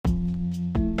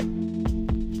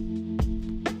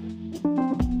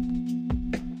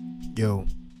Yo,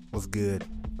 what's good?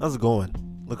 How's it going?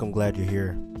 Look, I'm glad you're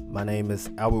here. My name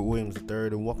is Albert Williams III,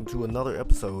 and welcome to another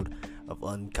episode of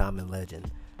Uncommon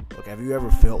Legend. Look, have you ever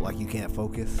felt like you can't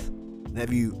focus?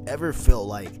 Have you ever felt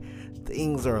like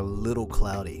things are a little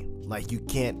cloudy? Like you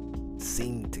can't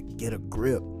seem to get a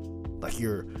grip? Like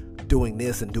you're doing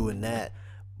this and doing that,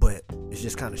 but it's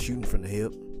just kind of shooting from the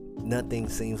hip? Nothing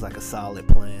seems like a solid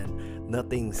plan.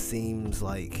 Nothing seems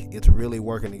like it's really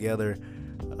working together.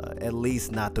 At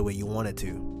least not the way you want it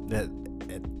to. That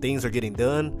things are getting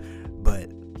done, but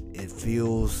it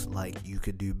feels like you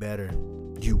could do better.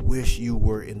 You wish you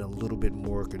were in a little bit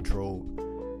more control.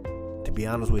 To be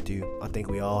honest with you, I think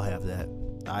we all have that.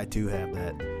 I too have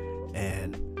that,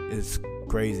 and it's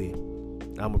crazy.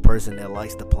 I'm a person that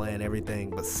likes to plan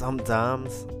everything, but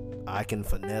sometimes I can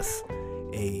finesse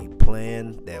a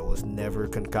plan that was never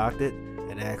concocted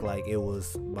and act like it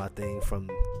was my thing from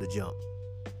the jump.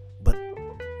 But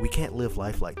we can't live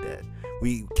life like that.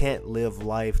 We can't live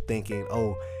life thinking,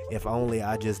 oh, if only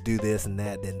I just do this and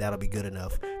that, then that'll be good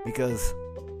enough. Because,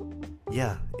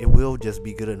 yeah, it will just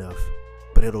be good enough.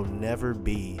 But it'll never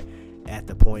be at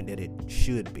the point that it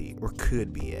should be or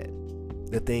could be at.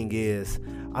 The thing is,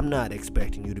 I'm not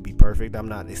expecting you to be perfect. I'm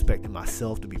not expecting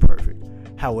myself to be perfect.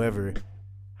 However,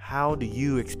 how do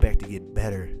you expect to get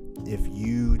better if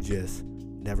you just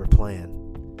never plan?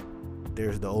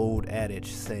 There's the old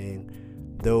adage saying,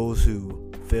 those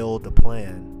who fail to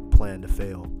plan to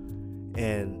fail.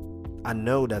 And I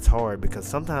know that's hard because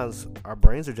sometimes our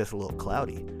brains are just a little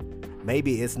cloudy.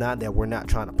 Maybe it's not that we're not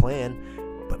trying to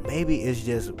plan, but maybe it's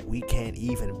just we can't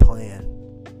even plan.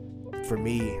 For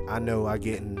me, I know I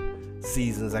get in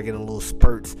seasons, I get in little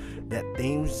spurts that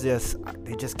things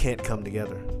they just can't come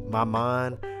together. My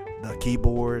mind, the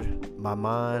keyboard, my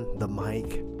mind, the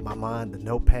mic, my mind, the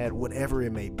notepad, whatever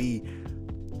it may be,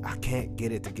 I can't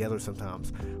get it together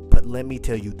sometimes. But let me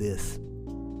tell you this.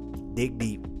 Dig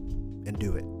deep and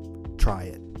do it. Try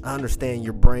it. I understand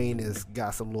your brain has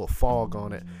got some little fog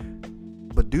on it,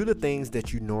 but do the things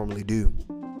that you normally do.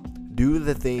 Do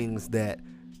the things that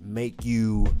make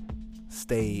you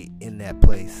stay in that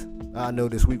place. I know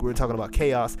this week we're talking about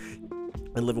chaos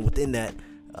and living within that,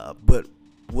 but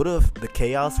what if the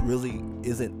chaos really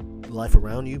isn't life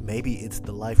around you? Maybe it's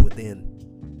the life within.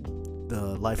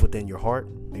 The life within your heart.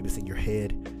 Maybe it's in your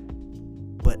head.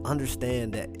 But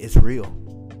understand that it's real.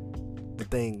 The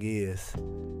thing is,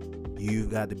 you've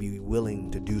got to be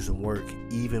willing to do some work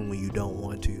even when you don't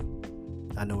want to.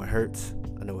 I know it hurts.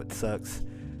 I know it sucks.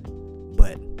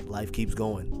 But life keeps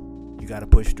going. You got to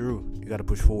push through. You got to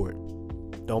push forward.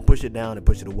 Don't push it down and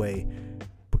push it away.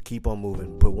 But keep on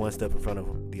moving. Put one step in front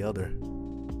of the other.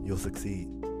 You'll succeed.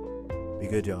 Be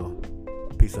good, y'all.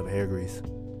 Peace, love, hair grease.